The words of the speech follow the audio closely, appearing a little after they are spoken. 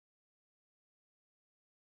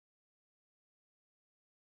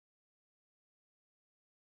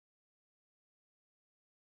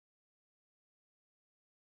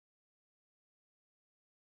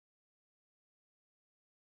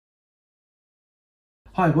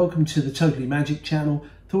Hi, welcome to the Totally Magic channel.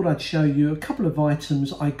 Thought I'd show you a couple of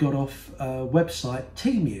items I got off website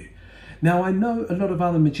TEMU. Now I know a lot of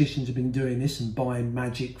other magicians have been doing this and buying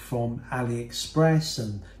magic from AliExpress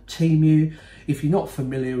and TEMU. If you're not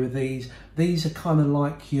familiar with these are kind of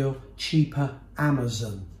like your cheaper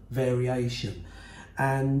Amazon variation.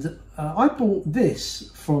 And I bought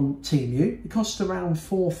this from TEMU. It cost around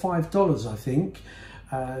 $4 or $5, I think.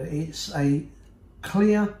 It's a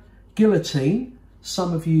clear guillotine.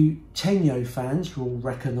 Some of you TEMU fans will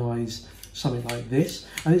recognise something like this,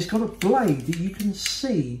 and it's got a blade that you can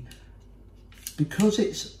see. Because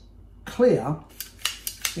it's clear,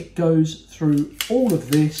 it goes through all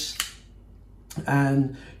of this,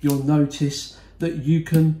 and you'll notice that you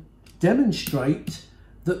can demonstrate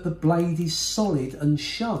that the blade is solid and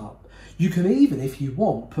sharp. You can even, if you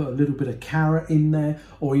want, put a little bit of carrot in there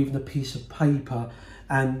or even a piece of paper,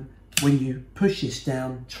 and when you push this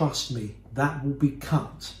down, trust me, that will be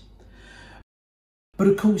cut. But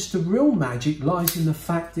of course the real magic lies in the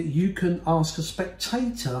fact that you can ask a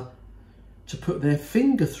spectator to put their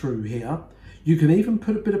finger through here. You can even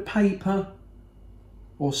put a bit of paper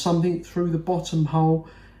or something through the bottom hole.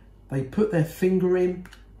 They put their finger in,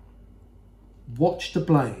 watch the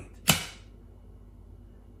blade,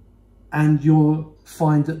 and you'll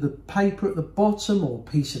find that the paper at the bottom or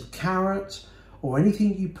piece of carrot or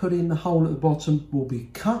anything you put in the hole at the bottom will be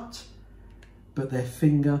cut, but their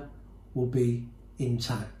finger will be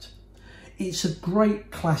intact. It's a great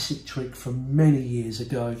classic trick from many years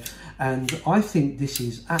ago, and I think this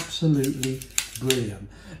is absolutely brilliant.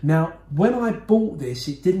 Now, when I bought this,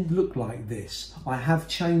 it didn't look like this. I have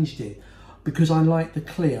changed it because I like the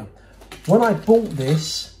clear. When I bought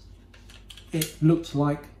this, it looked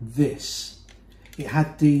like this. It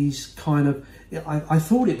had these kind of, I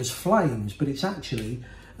thought it was flames, but it's actually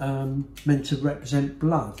meant to represent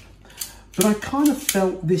blood. But I kind of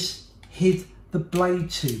felt this hid the blade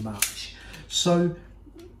too much. So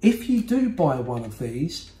if you do buy one of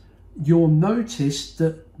these, you'll notice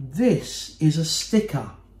that this is a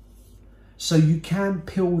sticker. So you can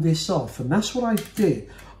peel this off. And that's what I did.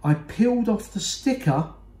 I peeled off the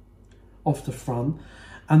sticker off the front,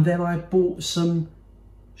 and then I bought some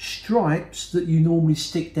stripes that you normally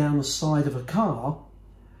stick down the side of a car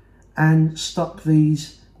and stuck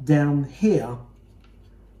these down here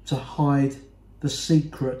to hide the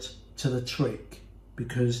secret to the trick,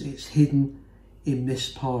 because it's hidden in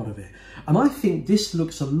this part of it. And I think this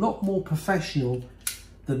looks a lot more professional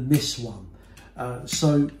than this one.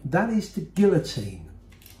 So that is the guillotine.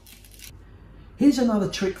 Here's another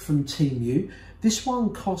trick from TEMU. This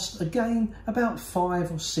one cost again about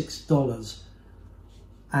 $5 or $6.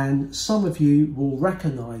 And some of you will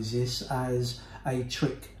recognise this as a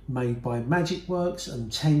trick made by Magic Works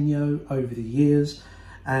and TEMU over the years.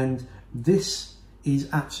 And this is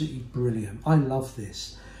absolutely brilliant. I love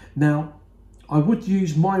this. Now, I would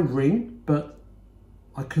use my ring, but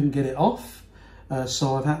I couldn't get it off.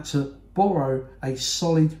 So I've had to borrow a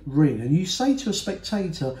solid ring. And you say to a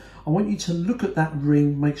spectator, I want you to look at that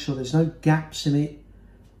ring, make sure there's no gaps in it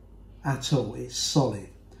at all. It's solid.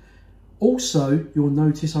 Also, you'll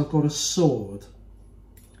notice I've got a sword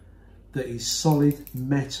that is solid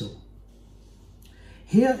metal.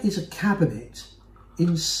 Here is a cabinet.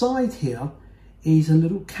 Inside here is a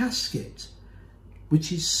little casket,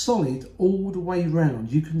 which is solid all the way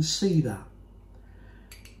round. You can see that.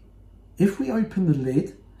 If we open the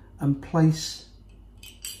lid and place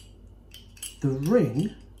the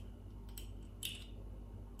ring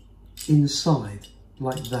inside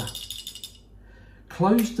like that,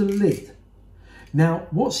 close the lid. Now,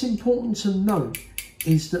 what's important to note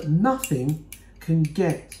is that nothing can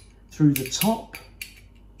get through the top,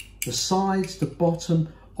 the sides, the bottom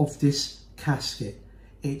of this casket.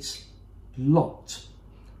 It's locked.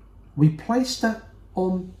 We place that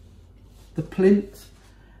on the plinth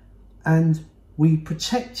and we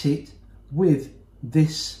protect it with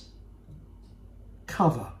this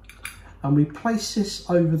cover, and we place this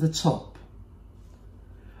over the top.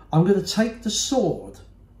 I'm going to take the sword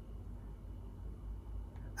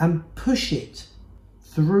and push it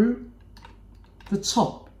through the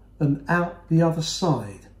top and out the other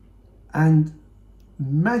side, and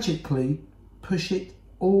magically push it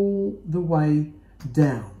all the way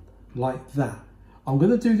down like that. I'm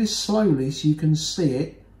going to do this slowly so you can see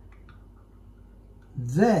it.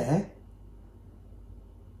 There,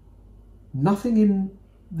 nothing in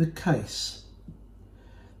the case.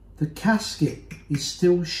 The casket is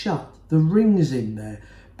still shut. The ring's in there,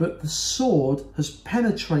 but the sword has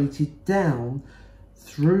penetrated down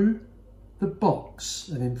through the box.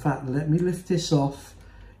 And in fact, let me lift this off.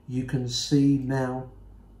 You can see now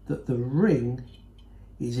that the ring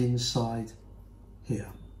is inside here.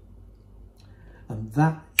 And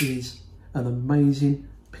that is an amazing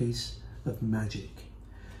piece of magic.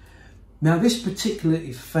 Now this particular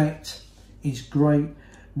effect is great.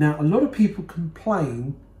 Now a lot of people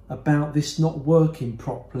complain about this not working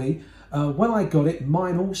properly. When I got it,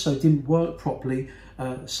 mine also didn't work properly.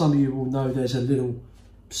 Some of you will know there's a little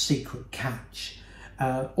secret catch.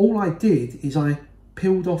 All I did is I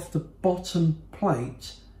peeled off the bottom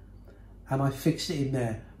plate and I fixed it in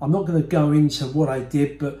there. I'm not going to go into what I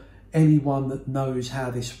did, but anyone that knows how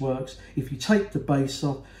this works, if you take the base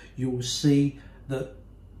off, you will see that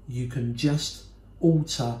you can just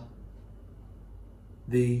alter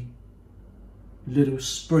the little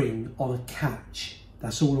spring on a catch.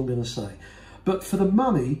 That's all I'm going to say. But for the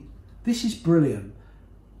money, this is brilliant.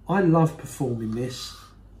 I love performing this.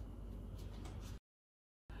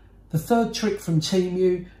 The third trick from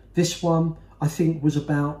TEMU, this one I think was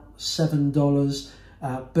about $7,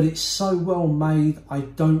 but it's so well made, I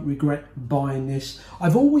don't regret buying this.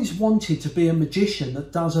 I've always wanted to be a magician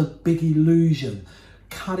that does a big illusion,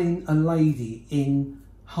 cutting a lady in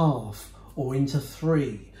half or into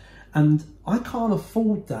three, and I can't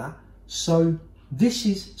afford that, so this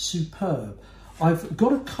is superb. I've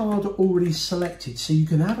got a card already selected, so you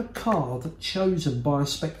can have a card chosen by a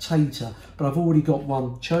spectator, but I've already got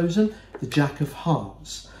one chosen, the Jack of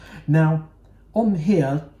Hearts. Now, on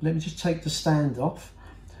here, let me just take the stand off.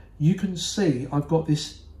 You can see I've got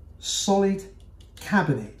this solid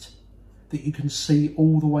cabinet that you can see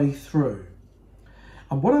all the way through.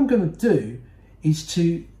 And what I'm going to do is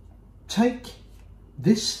to take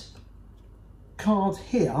this card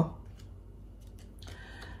here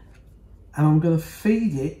and I'm going to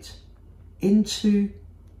feed it into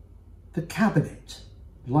the cabinet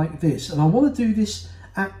like this. And I want to do this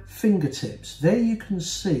at fingertips. There you can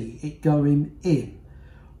see it going in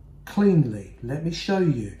cleanly. Let me show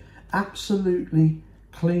you. Absolutely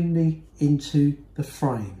cleanly into the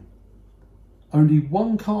frame. Only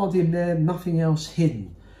one card in there, nothing else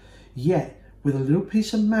hidden. Yet, with a little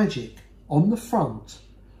piece of magic on the front,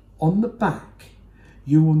 on the back,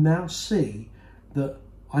 you will now see that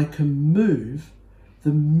I can move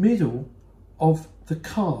the middle of the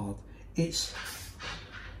card. It's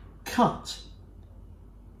cut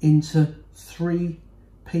into 3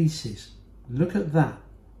 pieces. Look at that.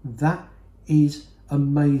 That is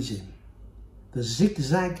amazing. The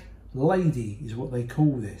zigzag lady is what they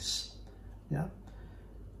call this. Yeah.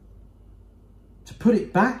 To put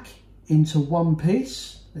it back into one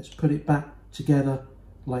piece, let's put it back together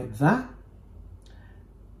like that.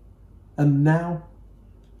 And now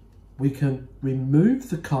we can remove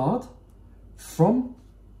the card from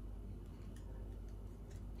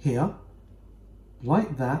here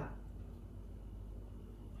like that,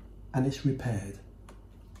 and it's repaired.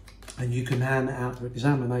 And you can hand it out for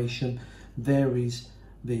examination. There is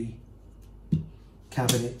the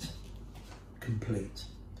cabinet complete.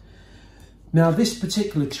 Now this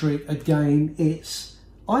particular trick, again,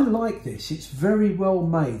 I like this. It's very well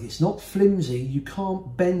made. It's not flimsy. You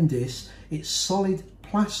can't bend this. It's solid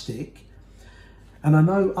plastic. And I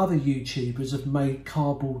know other YouTubers have made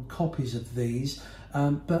cardboard copies of these,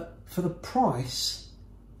 but for the price,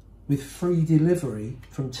 with free delivery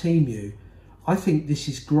from TEMU, I think this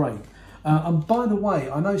is great. And by the way,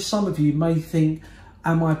 I know some of you may think,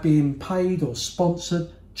 am I being paid or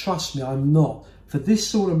sponsored? Trust me, I'm not. For this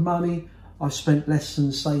sort of money, I've spent less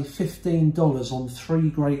than, say, $15 on 3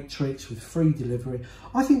 great tricks with free delivery.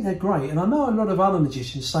 I think they're great. And I know a lot of other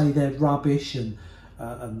magicians say they're rubbish and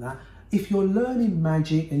that. If you're learning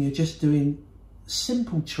magic and you're just doing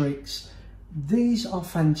simple tricks, these are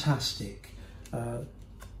fantastic.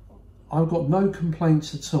 I've got no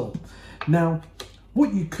complaints at all. Now,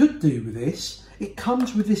 what you could do with this, it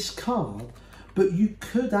comes with this card, but you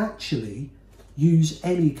could actually use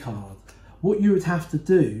any card. What you would have to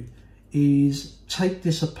do is take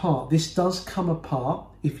this apart. This does come apart.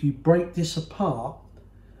 If you break this apart,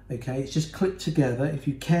 okay, it's just clipped together. If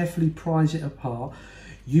you carefully prise it apart,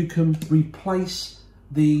 you can replace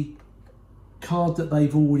the card that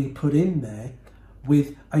they've already put in there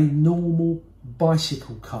with a normal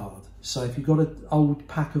bicycle card. So if you've got an old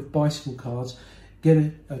pack of bicycle cards, get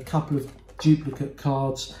a couple of duplicate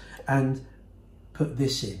cards and put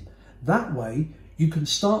this in. That way you can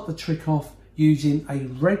start the trick off using a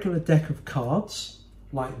regular deck of cards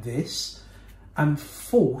like this and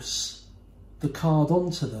force the card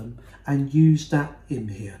onto them and use that in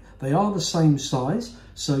here. They are the same size,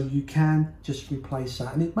 so you can just replace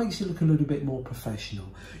that and it makes it look a little bit more professional.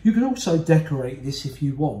 You can also decorate this if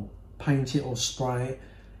you want, paint it or spray it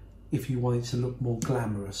if you want it to look more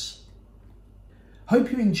glamorous. Hope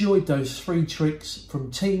you enjoyed those 3 tricks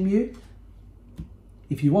from TEMU.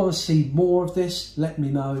 If you want to see more of this, let me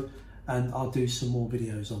know and I'll do some more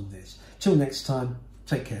videos on this. Till next time,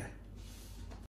 take care.